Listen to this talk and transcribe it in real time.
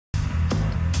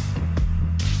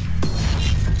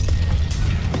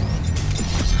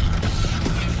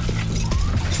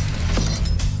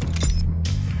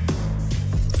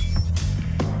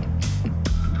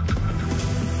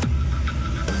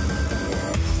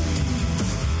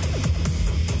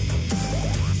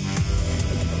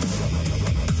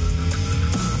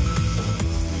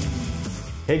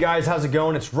Hey guys, how's it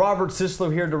going? It's Robert Sislow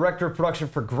here, Director of Production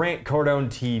for Grant Cardone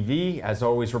TV. As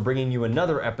always, we're bringing you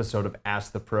another episode of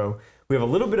Ask the Pro. We have a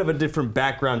little bit of a different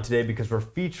background today because we're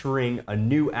featuring a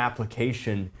new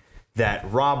application that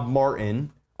Rob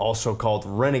Martin, also called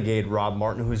Renegade Rob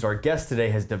Martin, who's our guest today,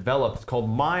 has developed. It's called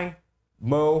My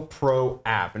Mo Pro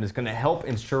app, and it's going to help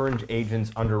insurance agents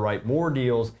underwrite more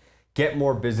deals, get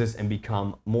more business, and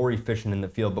become more efficient in the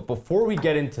field. But before we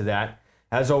get into that,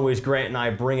 as always, Grant and I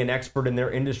bring an expert in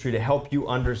their industry to help you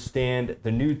understand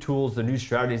the new tools, the new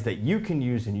strategies that you can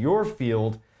use in your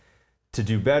field to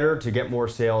do better, to get more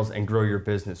sales, and grow your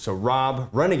business. So Rob,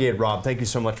 Renegade Rob, thank you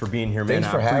so much for being here, man. Thanks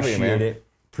for having me, man.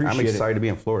 Appreciate I'm excited to be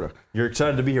in Florida. You're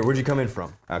excited to be here. Where'd you come in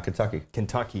from? Kentucky.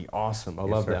 Kentucky, awesome. I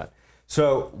Yes, love sir. that.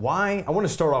 So I want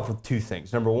to start off with two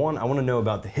things. Number one, I want to know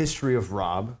about the history of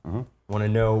Rob. I want to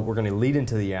know, we're going to lead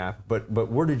into the app, but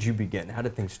where did you begin? How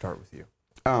did things start with you?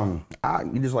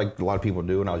 Just like a lot of people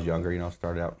do when I was younger,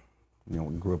 started out,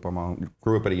 grew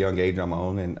up at a young age on my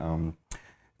own and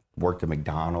worked at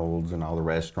McDonald's and all the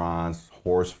restaurants,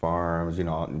 horse farms,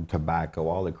 tobacco,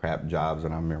 all the crap jobs.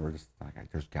 And I remember just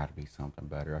like, there's got to be something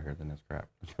better out here than this crap.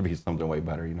 There's got to be something way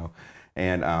better,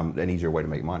 and an easier way to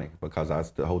make money, because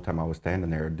the whole time I was standing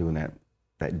there doing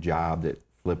that job, that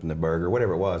flipping the burger,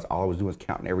 whatever it was, all I was doing was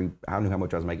counting I knew how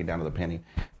much I was making down to the penny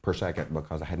per second,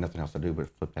 because I had nothing else to do but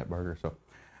flip that burger. So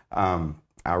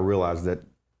I realized that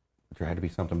there had to be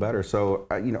something better. So,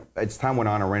 as time went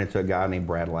on, I ran into a guy named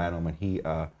Brad Lanham, and he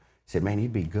said, man,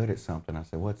 you'd be good at something. I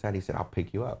said, what's that? He said, I'll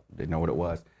pick you up. Didn't know what it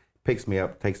was. Picks me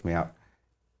up, takes me out,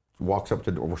 walks up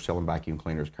to the door. We're selling vacuum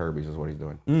cleaners. Kirby's is what he's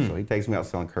doing. So he takes me out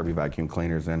selling Kirby vacuum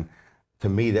cleaners, and to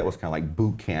me, that was kind of like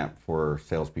boot camp for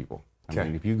salespeople. I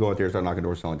mean, if you go out there and start knocking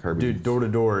doors selling Kirby. Dude, door to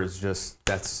door is just,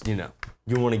 that's,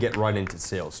 you want to get right into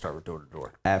sales, start with door to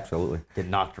door. Absolutely. Get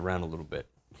knocked around a little bit.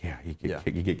 Yeah, you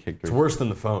get kicked. It's worse than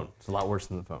the phone. It's a lot worse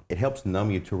than the phone. It helps numb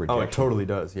you to rejection. Oh, it totally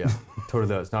does, yeah. Totally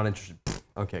does. Not interested.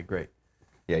 Okay, great.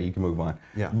 Yeah, you can move on.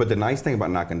 Yeah. But the nice thing about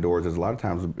knocking doors is a lot of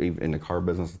times in the car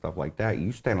business and stuff like that,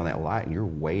 you stand on that lot and you're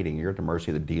waiting. You're at the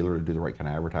mercy of the dealer to do the right kind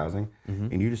of advertising.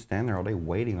 And you just stand there all day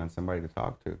waiting on somebody to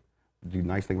talk to. The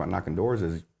nice thing about knocking doors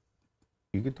is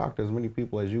you can talk to as many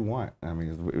people as you want. I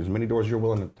mean, as many doors you're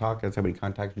willing to talk, that's how many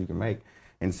contacts you can make.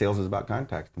 And sales is about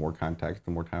contacts. The more contacts,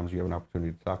 the more times you have an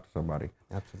opportunity to talk to somebody.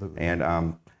 Absolutely. And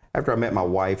after I met my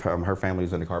wife, her family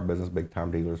was in the car business, big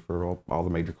time dealers for all the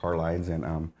major car lines.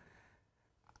 And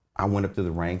I went up to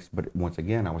the ranks, but once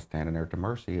again, I was standing there at the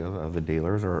mercy of the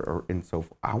dealers. And so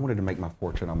I wanted to make my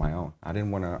fortune on my own. I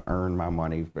didn't want to earn my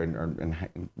money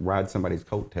and ride somebody's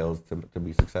coattails to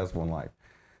be successful in life.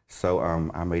 So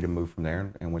I made a move from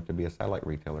there and went to be a satellite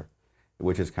retailer,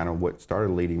 which is kind of what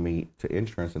started leading me to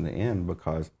insurance in the end,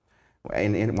 because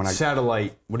when I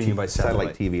satellite, what do you mean by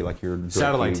satellite? Satellite TV, like your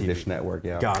satellite TV dish network,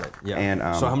 yeah. Got it, yeah. And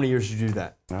so how many years did you do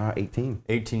that? 18.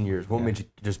 18 years. What made you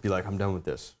just be like, I'm done with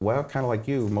this? Well, kind of like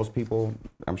you. Most people,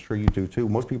 I'm sure you do too,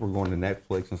 most people are going to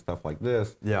Netflix and stuff like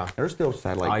this. Yeah. There's still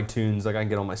satellite. iTunes, like I can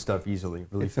get all my stuff easily,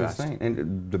 really fast. It's insane.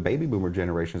 And the baby boomer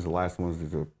generation is the last ones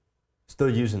to still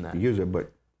using that. Use it,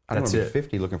 but I don't That's want to be it.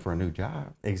 50 looking for a new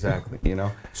job. Exactly.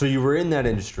 So you were in that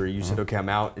industry. You said, okay, I'm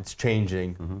out. It's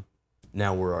changing.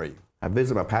 Now where are you? I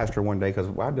visited my pastor one day because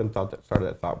I started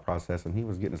that thought process, and he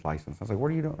was getting his license. I was like,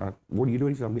 what are you doing? What are you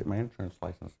doing? He said, I'm getting my insurance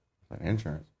license. I said,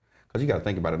 insurance? Because you got to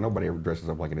think about it. Nobody ever dresses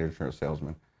up like an insurance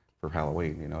salesman for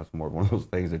Halloween. It's more one of those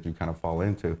things that you kind of fall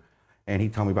into. And he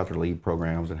told me about their lead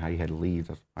programs and how you had leads.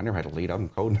 I never had a lead. I'm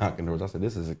code knocking doors. I said,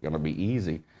 this is going to be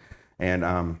easy. And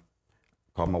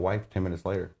called my wife 10 minutes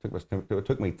later. It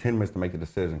took me 10 minutes to make the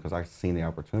decision, because I seen the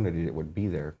opportunity that would be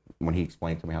there when he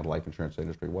explained to me how the life insurance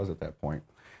industry was at that point.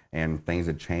 And things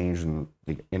had changed, and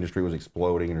the industry was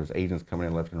exploding, and there was agents coming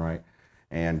in left and right.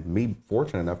 And me,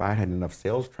 fortunate enough, I had enough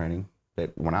sales training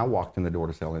that when I walked in the door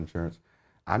to sell insurance,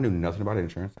 I knew nothing about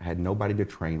insurance. I had nobody to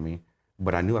train me,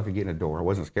 but I knew I could get in a door. I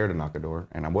wasn't scared to knock a door,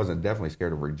 and I wasn't definitely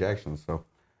scared of rejection. So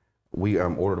we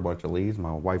ordered a bunch of leads.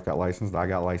 My wife got licensed, I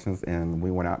got licensed, and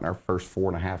we went out in our first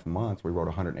 4.5 months. We wrote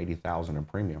 $180,000 in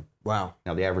premium. Wow.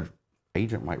 Now the average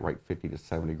agent might write 50 to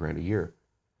 70 grand a year.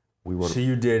 So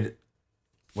you did,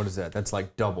 what is that? That's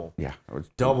like double. Yeah.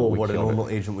 Double what a normal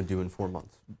agent would do in 4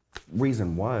 months.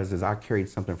 Reason is I carried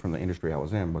something from the industry I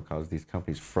was in, because these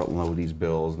companies front load these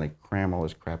bills and they cram all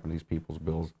this crap in these people's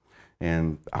bills.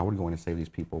 And I would go in and save these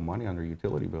people money on their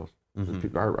utility bills.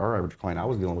 Our average client I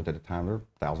was dealing with at the time, they're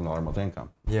 $1,000 a month income.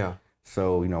 Yeah.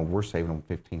 So, we're saving them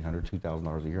 $1,500,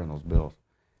 $2,000 a year on those bills.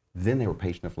 Then they were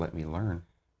patient enough to let me learn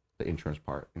the insurance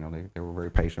part. They were very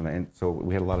patient. And so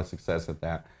we had a lot of success at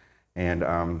that. And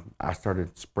I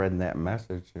started spreading that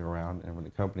message around, and with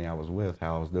the company I was with,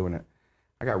 how I was doing it.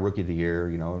 I got rookie of the year,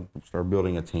 you know, started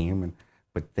building a team,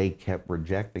 but they kept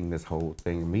rejecting this whole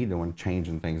thing, me doing,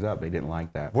 changing things up. They didn't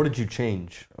like that. What did you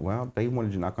change? Well, they wanted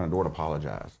you to knock on the door to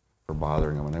apologize for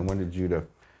bothering them, and they wanted you to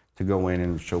go in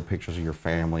and show pictures of your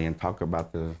family and talk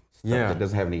about the stuff that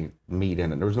doesn't have any meat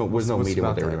in it. There was no meat in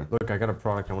what they were doing. Look, I got a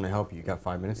product. I want to help you. You got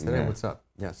 5 minutes today? Yeah. What's up?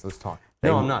 Yes, let's talk.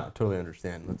 No, I'm not. I totally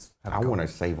understand. Let's have a I want to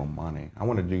save them money. I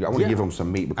want to give them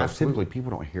some meat, because typically people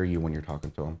don't hear you when you're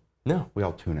talking to them. No. We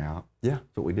all tune out. Yeah.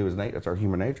 That's what we do. That's our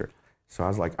human nature. So I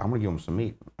was like, I'm going to give them some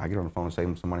meat. I get on the phone and save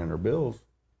them some money on their bills.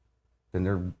 Then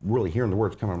they're really hearing the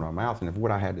words coming out of my mouth. And if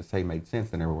what I had to say made sense,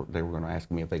 then they were going to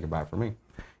ask me if they could buy it for me.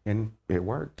 And it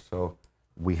worked. So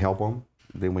we help them.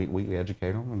 Then we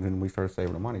educate them. And then we started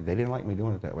saving them money. They didn't like me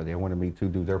doing it that way. They wanted me to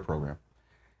do their program.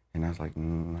 And I was like,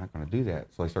 I'm not going to do that.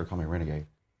 So they started calling me Renegade.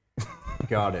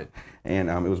 Got it. And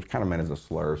it was kind of meant as a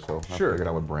slur. So I figured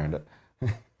I would brand it.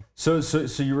 So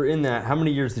you were in that. How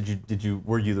many years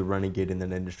were you the renegade in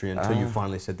that industry until you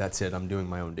finally said, that's it, I'm doing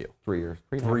my own deal? 3 years.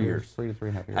 3 years. 3 to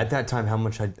 3.5 years. At that time, how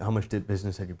much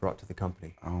business had you brought to the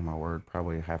company? Oh my word,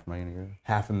 probably $500,000 a year.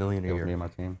 $500,000 a year. Me and my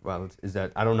team. Wow, is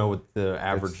that? I don't know what the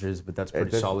average is, but that's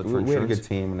pretty solid for insurance. We had a good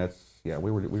team, and we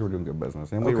were doing good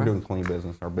business, and we were doing clean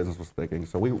business. Our business was sticking,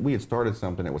 so we had started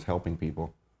something that was helping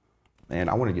people, and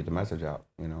I wanted to get the message out.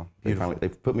 You know, they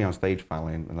put me on stage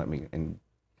finally and let me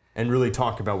and really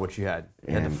talk about what you had.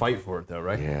 You had to fight for it, though,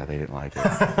 right? Yeah, they didn't like it.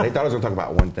 They thought I was going to talk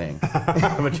about one thing.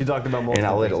 But you talked about multiple And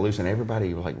I let it things. loose, and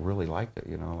everybody really liked it.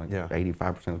 You know, 85%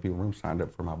 of the people in the room signed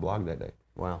up for my blog that day.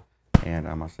 Wow. And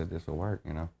I said, this will work.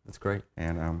 You know. That's great.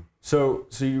 And so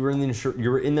you were in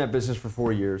you were in that business for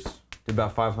 4 years. Did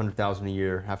about $500,000 a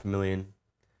year, $500,000.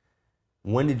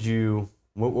 When did you?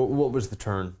 What was the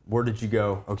turn? Where did you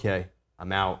go? Okay,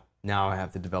 I'm out. Now I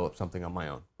have to develop something on my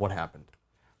own. What happened?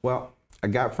 Well,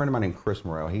 a friend of mine named Chris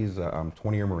Morrell. He's a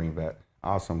 20-year Marine vet.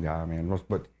 Awesome guy, man.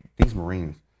 But these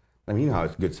Marines, I mean, you know how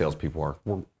good salespeople are.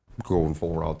 We're going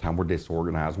forward all the time. We're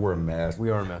disorganized. We're a mess. We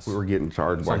are a mess. We were getting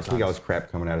charged. We got all this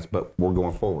crap coming at us, but we're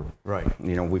going forward. Right.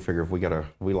 You know, we figure if we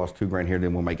lost $2,000 here,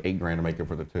 then we'll make $8,000 to make up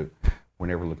for the two. We're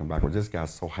never looking backwards. This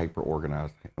guy's so hyper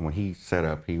organized. And when he set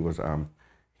up, he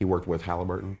worked with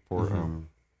Halliburton for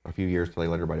a few years till they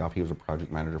let everybody off. He was a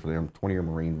project manager for them. 20-year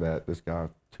Marine vet. This guy,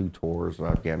 2 tours,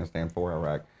 Afghanistan, 4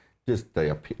 Iraq. If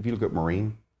you look at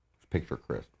Marine, picture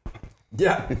Chris.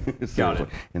 Yeah, got it.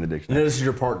 In the dictionary. And this is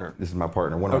your partner? This is my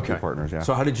partner, one of my 2 partners, yeah.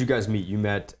 So how did you guys meet? You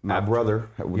met? My brother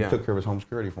took care of his home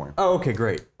security for him. Oh, okay,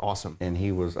 great. Awesome. And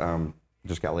he was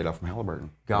just got laid off from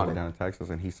Halliburton. Got it. Down in Texas,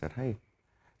 and he said, hey.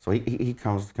 So he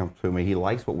comes to me. He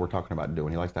likes what we're talking about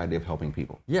doing. He likes the idea of helping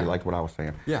people. Yeah. He liked what I was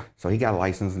saying. Yeah. So he got a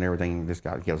license and everything. This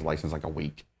guy, he has a license like a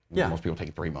week. Yeah. Most people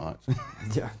take 3 months.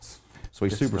 Yeah. So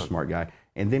he's a super smart guy.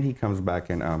 And then he comes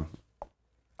back and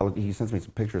he sends me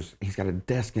some pictures. He's got a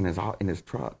desk in his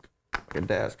truck, like a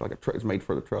desk, like a truck. It's made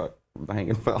for the truck, with the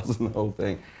hanging files and the whole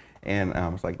thing. And I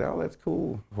was like, oh, that's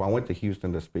cool. Well, I went to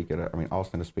Austin to speak at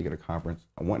a conference.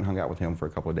 I went and hung out with him for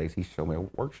a couple of days. He showed me a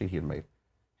worksheet he had made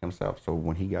himself. So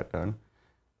when he got done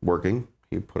working,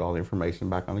 he would put all the information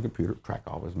back on the computer, track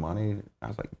all his money. I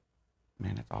was like,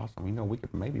 man, that's awesome. You know, we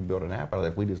could maybe build an app out of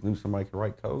that if we just knew somebody could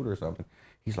write code or something.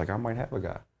 He's like, I might have a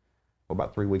guy. Well,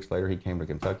 about 3 weeks later, he came to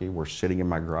Kentucky. We're sitting in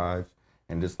my garage,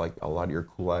 and just like a lot of your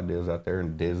cool ideas out there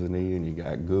in Disney, and you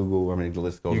got Google. I mean, the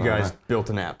list goes on. You guys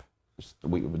built an app.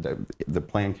 The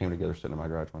plan came together sitting in my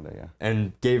garage one day, yeah.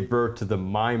 And gave birth to the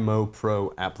MyMo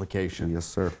Pro application. Yes,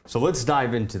 sir. So let's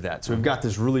dive into that. So we've got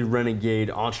this really renegade,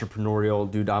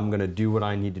 entrepreneurial, dude, I'm going to do what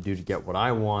I need to do to get what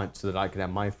I want so that I can have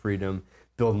my freedom,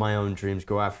 build my own dreams,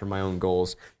 go after my own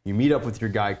goals. You meet up with your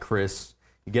guy, Chris,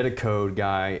 you get a code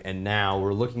guy, and now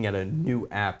we're looking at a new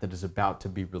app that is about to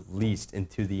be released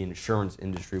into the insurance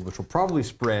industry, which will probably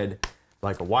spread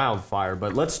like a wildfire.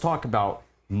 But let's talk about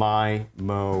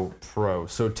MyMo Pro.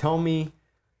 So tell me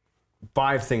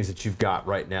 5 things that you've got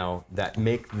right now that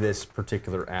make this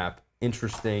particular app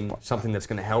interesting, something that's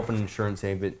going to help an insurance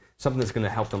agent, something that's going to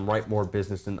help them write more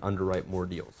business and underwrite more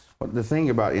deals. Well, the thing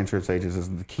about insurance agents is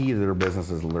the key to their business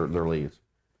is their leads.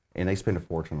 And they spend a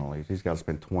fortune on leads. These guys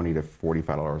spend $20 to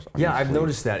 $45 on Yeah, I've lead.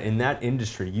 noticed that. In that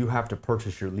industry, you have to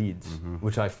purchase your leads,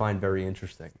 which I find very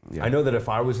interesting. Yeah. I know that if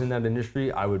I was in that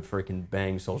industry, I would freaking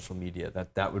bang social media.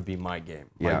 That would be my game.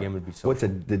 My game would be social.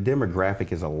 The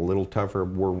demographic is a little tougher.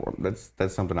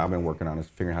 That's something I've been working on, is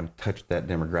figuring out how to touch that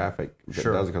demographic.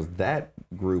 Sure. Because that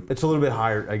group, it's a little bit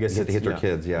higher, I guess. you have to hit their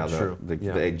kids,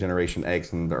 the Generation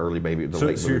X and the early baby. So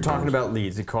you're talking about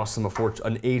leads. It costs them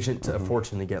an agent a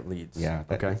fortune to get leads. Yeah.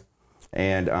 Okay.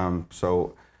 And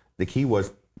so the key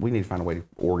was we need to find a way to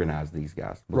organize these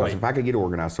guys. Because if I could get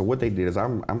organized, so what they did is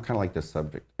I'm kind of like the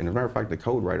subject. And as a matter of fact, the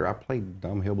code writer, I played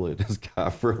dumb hillbilly with this guy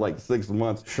for like 6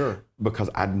 months. Sure. Because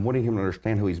I wanted him to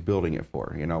understand who he's building it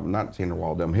for. You know, I'm not saying they're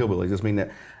all dumb hillbillies. Just mean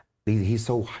that he's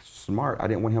so smart. I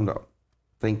didn't want him to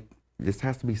think this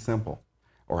has to be simple,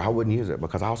 or I wouldn't use it,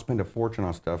 because I'll spend a fortune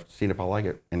on stuff, seeing if I like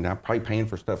it, and I'm probably paying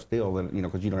for stuff still, and, you know,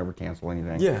 because you don't ever cancel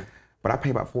anything. Yeah. But I pay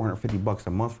about $450 a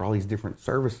month for all these different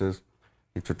services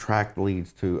to track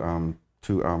leads, to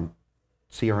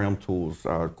CRM tools,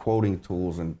 quoting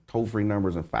tools, and toll-free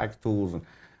numbers, and fax tools. And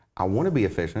I want to be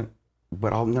efficient,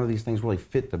 but none of these things really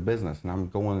fit the business. And I'm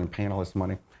going and paying all this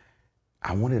money.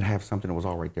 I wanted to have something that was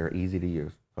all right there, easy to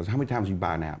use. Because how many times you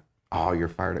buy an app? Oh, you're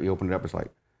fired up. You open it up, it's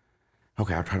like,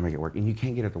 okay, I'll try to make it work. And you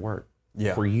can't get it to work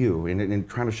for you. And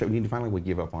trying to show, you finally would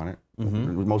give up on it.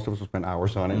 Most of us will spend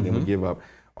hours on it, and then we give up.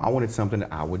 I wanted something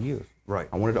that I would use. Right.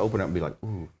 I wanted to open it up and be like,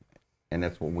 ooh. And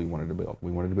that's what we wanted to build.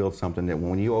 We wanted to build something that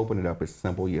when you open it up, it's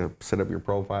simple. You set up your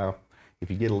profile.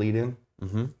 If you get a lead in,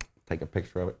 take a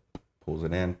picture of it, pulls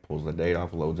it in, pulls the date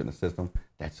off, loads it in the system.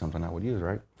 That's something I would use,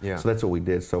 right? Yeah. So that's what we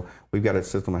did. So we've got a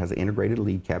system that has an integrated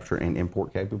lead capture and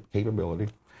import capability,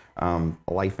 a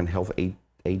life and health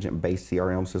agent-based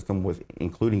CRM system with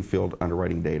including field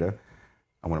underwriting data.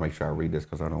 I want to make sure I read this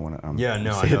because I don't want to. Yeah,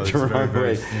 no, I know. It's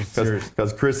very serious.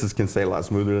 Because Chris can say a lot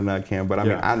smoother than I can, but I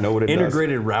mean, I know what it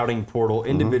Integrated routing portal,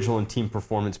 individual and team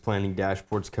performance planning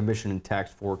dashboards, commission and tax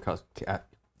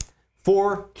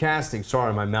forecasting.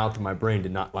 Sorry, my mouth and my brain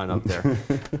did not line up there.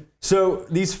 So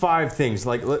these 5 things,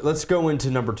 like let's go into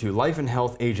number 2, life and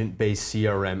health agent-based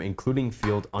CRM, including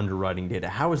field underwriting data.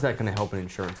 How is that going to help an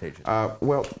insurance agent?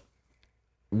 Well,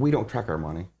 we don't track our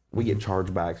money. We get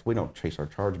chargebacks. We don't chase our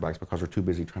chargebacks because we're too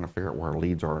busy trying to figure out where our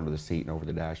leads are under the seat and over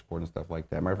the dashboard and stuff like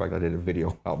that. Matter of fact, I did a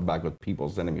video out back with people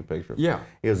sending me pictures. Yeah.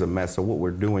 It was a mess. So what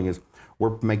we're doing is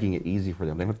we're making it easy for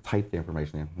them. They don't have to type the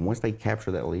information in. Once they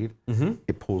capture that lead,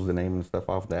 it pulls the name and stuff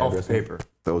off the address. Off the paper.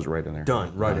 Those right in there.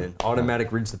 Done. Right in.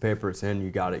 Automatic reads the paper. It's in.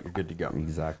 You got it. You're good to go.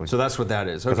 Exactly. So that's what that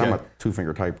is. Okay. Because I'm a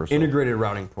 2-finger typer. So. Integrated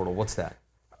routing portal. What's that?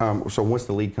 So once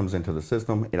the lead comes into the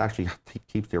system, it actually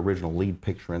keeps the original lead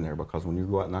picture in there, because when you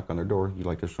go out and knock on their door, you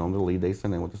like to show them the lead they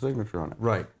send in with the signature on it.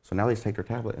 Right. So now they take their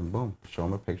tablet and boom, show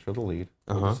them a picture of the lead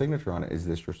with the signature on it. Is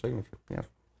this your signature? Yes.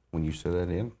 When you sit that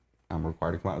in, I'm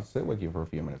required to come out and sit with you for a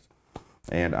few minutes.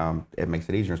 And it makes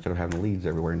it easier instead of having leads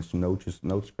everywhere and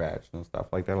note scratch and stuff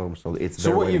like that.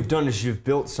 So what you've done is you've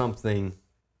built something,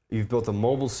 you've built a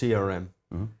mobile CRM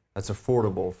that's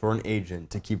affordable for an agent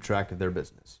to keep track of their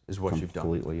business, is what you've done.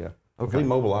 Completely, yeah. Okay. Complete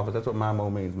mobile office. That's what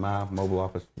MyMo means. My mobile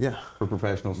office. Yeah. For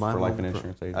professionals, for life and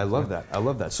insurance agents. I love that. I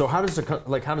love that. So how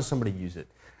does somebody use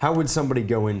it? How would somebody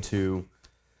go into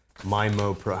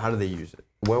MyMo Pro? How do they use it?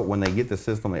 Well, when they get the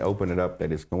system, they open it up. They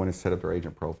just go in and set up their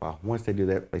agent profile. Once they do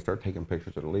that, they start taking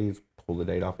pictures of the leads, pull the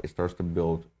date off. It starts to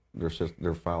build their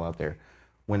file out there.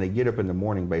 When they get up in the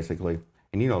morning, basically,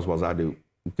 and you know as well as I do,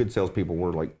 good salespeople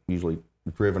were like usually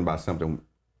driven by something.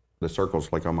 The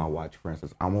circles, like on my watch, for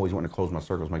instance, I'm always wanting to close my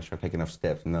circles, make sure I take enough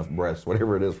steps, enough breaths,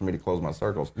 whatever it is for me to close my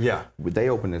circles. Yeah. But they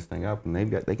open this thing up and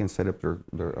they can set up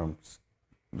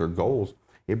their goals.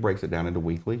 It breaks it down into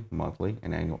weekly, monthly,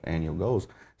 and annual goals.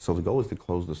 So the goal is to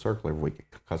close the circle every week,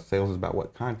 because sales is about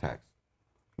what? Contacts.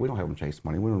 We don't have them chase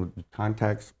money. We don't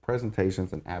contacts,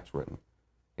 presentations, and apps written.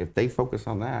 If they focus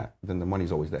on that, then the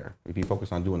money's always there. If you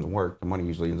focus on doing the work, the money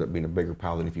usually ends up being a bigger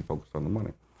pile than if you focus on the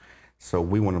money. So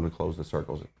we want them to close the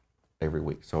circles every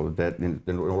week. So that in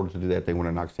order to do that, they want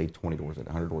to knock, say, 20 doors at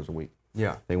 100 doors a week.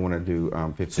 Yeah. They want to do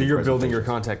 15. So you're building your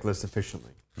contact list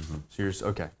efficiently. So you're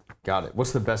okay. Got it.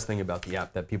 What's the best thing about the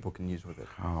app that people can use with it?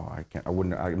 Oh,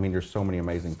 I mean, there's so many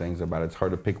amazing things about it. It's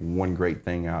hard to pick one great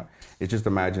thing out. It's just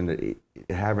imagine that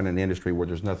having an industry where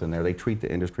there's nothing there. They treat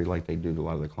the industry like they do a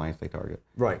lot of the clients they target.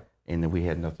 Right. And then we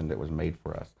had nothing that was made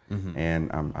for us.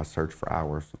 And I searched for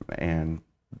hours. And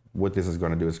what this is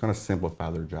going to do, it's going to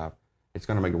simplify their job. It's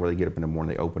going to make it where they get up in the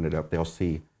morning, they open it up, they'll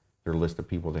see their list of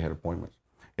people they had appointments.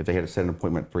 If they had to set an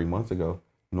appointment 3 months ago,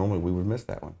 normally we would miss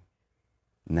that one.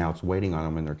 Now it's waiting on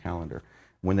them in their calendar.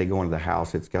 When they go into the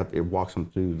house, it walks them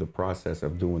through the process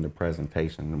of doing the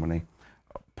presentation. And when they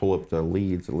pull up the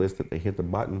leads, list it, they hit the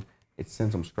button, it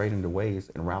sends them straight into Waze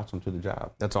and routes them to the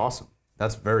job. That's awesome.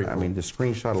 That's very cool. I mean, the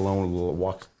screenshot alone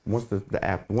walks, once the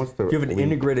app, once the... You have an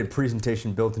integrated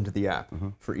presentation built into the app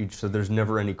for each, so there's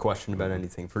never any question about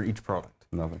anything for each product.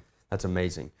 Nothing. That's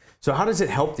amazing. So how does it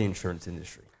help the insurance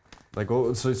industry? Like,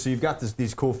 well, so you've got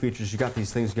these cool features, you've got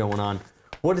these things going on.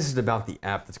 What is it about the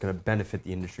app that's going to benefit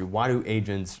the industry? Why do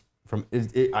agents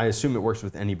I assume it works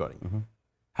with anybody.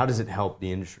 How does it help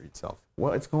the industry itself?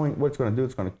 Well, what it's going to do,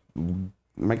 it's going to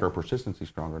make our persistency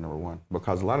stronger, number one.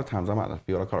 Because a lot of times I'm out in the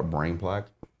field, I call it brain plaque.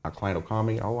 A client will call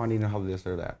me, oh, I need to know how this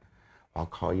or that. I'll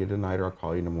call you tonight or I'll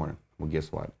call you in the morning. Well,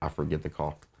 guess what? I forget the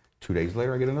call. 2 days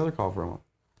later, I get another call from them.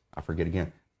 I forget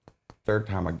again. Third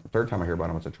time I hear about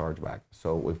them, it's a chargeback.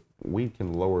 So if we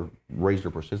can raise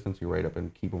your persistency rate up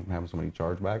and keep them from having so many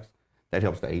chargebacks, that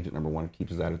helps the agent, number one. It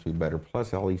keeps his attitude better.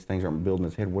 Plus, all these things aren't building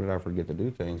his head. What did I forget to do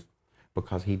things?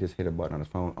 Because he just hit a button on his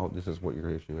phone. Oh, this is what your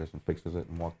issue is, and fixes it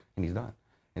and and he's done.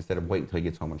 Instead of waiting until he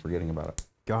gets home and forgetting about it.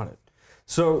 Got it.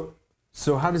 So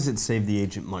how does it save the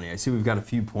agent money? I see we've got a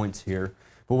few points here,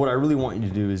 but what I really want you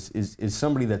to do is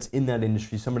somebody that's in that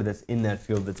industry, somebody that's in that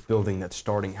field, that's building, that's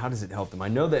starting, how does it help them? I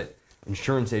know that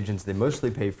insurance agents, they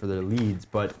mostly pay for their leads,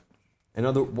 but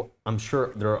I'm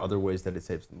sure there are other ways that it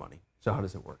saves them money. So how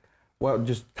does it work? Well,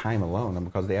 just time alone, and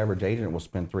because the average agent will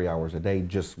spend 3 hours a day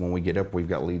just when we get up, we've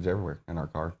got leads everywhere in our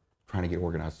car, trying to get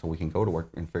organized so we can go to work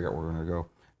and figure out where we're going to go.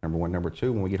 Number one. Number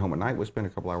two, when we get home at night, we spend a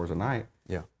couple hours a night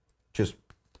just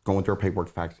going through our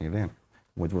paperwork, faxing it in.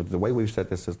 With the way we've set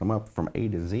this system up from A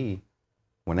to Z,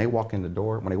 when they walk in the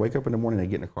door, when they wake up in the morning, they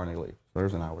get in the car and they leave. So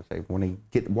there's an hour saved. When they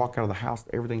walk out of the house,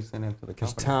 everything's sent into the company.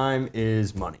 Because time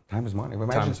is money. Time is money.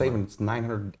 Imagine saving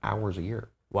 900 hours a year.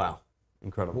 Wow.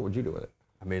 Incredible. What would you do with it?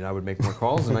 I mean, I would make more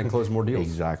calls and I'd close more deals.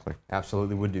 Exactly.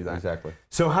 Absolutely would do that. Exactly.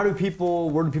 So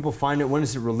where do people find it? When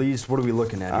is it released? What are we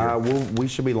looking at here? We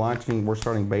should be launching, we're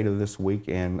starting beta this week,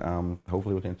 and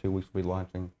hopefully within 2 weeks we'll be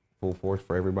launching full force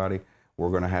for everybody.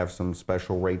 We're going to have some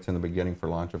special rates in the beginning for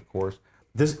launch, of course.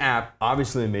 This app,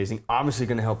 obviously amazing, obviously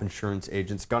going to help insurance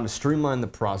agents, going to streamline the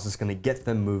process, going to get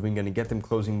them moving, going to get them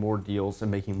closing more deals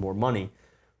and making more money.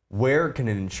 Where can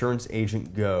an insurance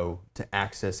agent go to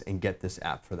access and get this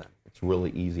app for them? It's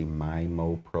really easy,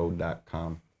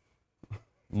 mymopro.com.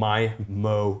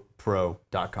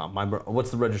 mymopro.com.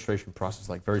 What's the registration process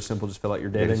like? Very simple, just fill out your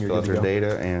data and you're good to go. Fill out your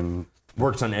data and...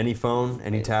 Works on any phone,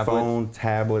 any tablet? Phone,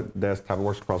 tablet, desktop. It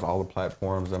works across all the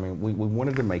platforms. I mean, we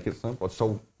wanted to make it simple. It's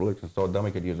so a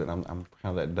dummy could use it. I'm kind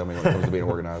of that dummy when it comes to being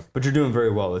organized. But you're doing very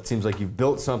well. It seems like you've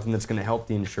built something that's going to help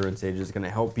the insurance agents, going to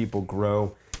help people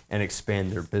grow and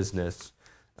expand their business.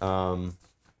 Where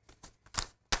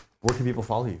can people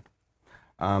follow you?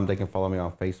 They can follow me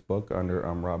on Facebook under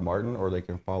Rob Martin, or they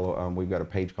can follow, we've got a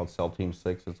page called Sell Team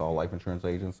 6. It's all life insurance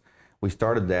agents. We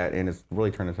started that, and it's really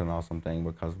turned into an awesome thing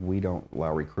because we don't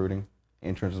allow recruiting.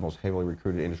 Insurance is the most heavily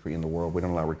recruited industry in the world. We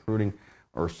don't allow recruiting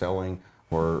or selling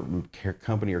or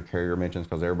company or carrier mentions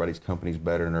because everybody's company's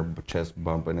better and their chest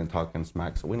bumping and talking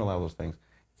smack. So we don't allow those things.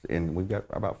 And we've got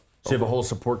about... So you have a whole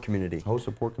support community. Whole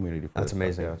support community. For That's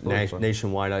amazing. Yeah,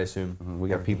 Nationwide, I assume. Mm-hmm. We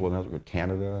got people in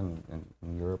Canada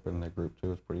and Europe in that group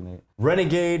too. It's pretty neat.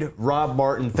 Renegade Rob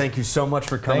Martin, thank you so much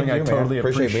for coming. I totally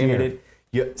appreciate it.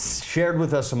 You shared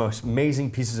with us some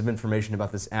amazing pieces of information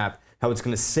about this app, how it's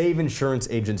going to save insurance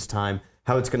agents time,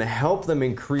 how it's going to help them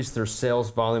increase their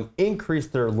sales volume, increase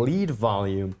their lead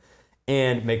volume,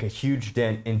 and make a huge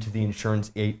dent into the insurance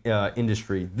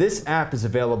industry. This app is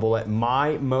available at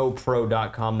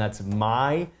mymopro.com. That's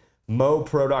mymopro.com,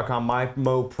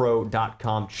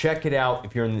 mymopro.com. Check it out.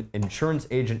 If you're an insurance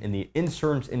agent in the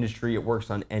insurance industry, it works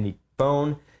on any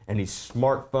phone, any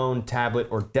smartphone, tablet,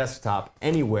 or desktop,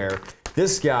 anywhere.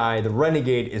 This guy, the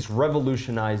Renegade, is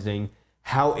revolutionizing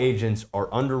how agents are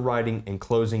underwriting and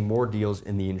closing more deals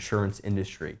in the insurance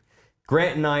industry.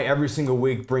 Grant and I, every single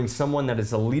week, bring someone that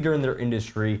is a leader in their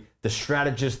industry, the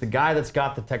strategist, the guy that's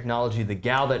got the technology, the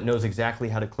gal that knows exactly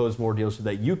how to close more deals so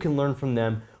that you can learn from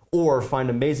them or find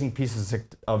amazing pieces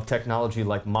of technology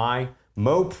like My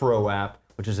MoPro app,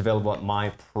 which is available at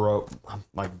MyPro. Oh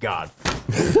my God.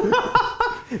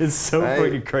 It's so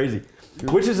freaking crazy.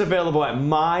 Which is available at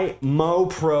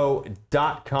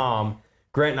mymopro.com.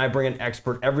 Grant and I bring an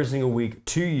expert every single week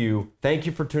to you. Thank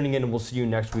you for tuning in, and we'll see you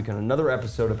next week on another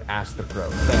episode of Ask the Pro.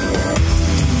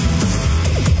 Thank you.